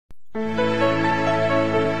Fools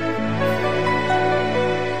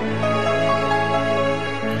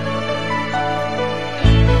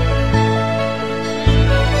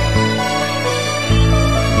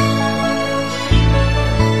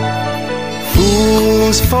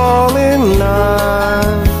fall in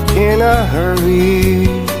love in a hurry.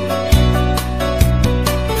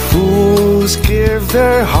 Fools give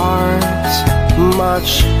their hearts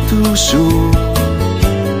much too soon.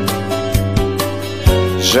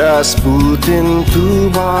 Just put in 2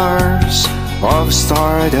 bars of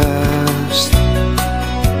stardust.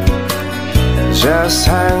 Just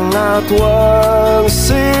hang out one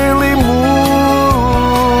silly moon.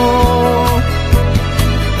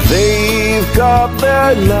 They've got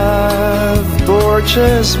their love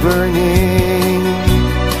torches burning.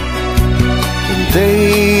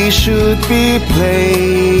 They should be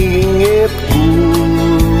playing it cool.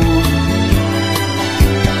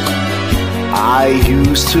 I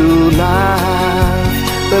used to laugh,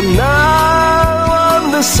 but now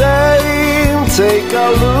I'm the same. Take a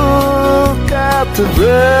look at the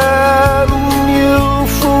brand new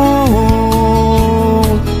fool.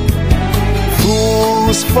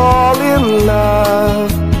 Fools fall in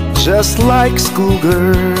love just like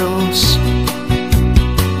schoolgirls,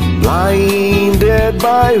 blinded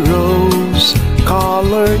by rose-colored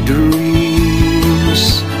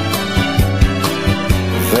dreams.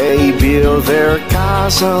 They build their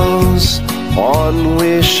castles on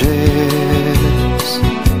wishes,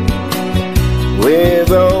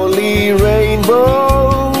 with only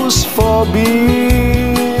rainbows for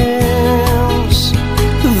beams.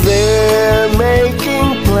 They're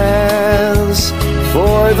making plans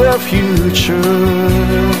for the future.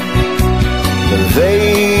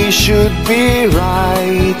 They should be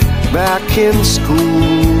right back in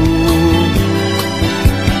school.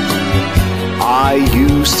 I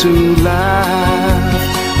used to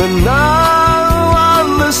laugh, but now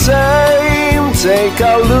I'm the same. Take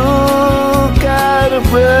a look at a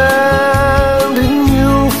brand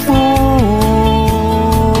new fool.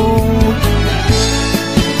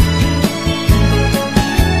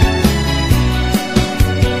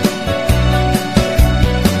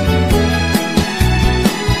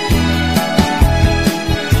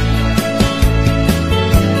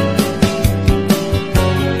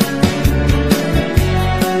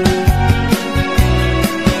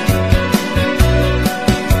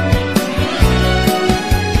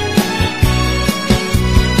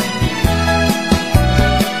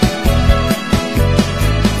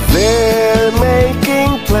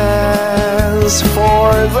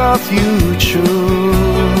 For the future,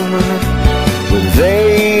 when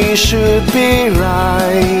they should be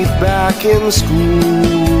right back in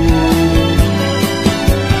school.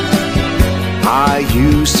 I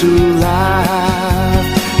used to laugh,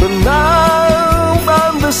 but now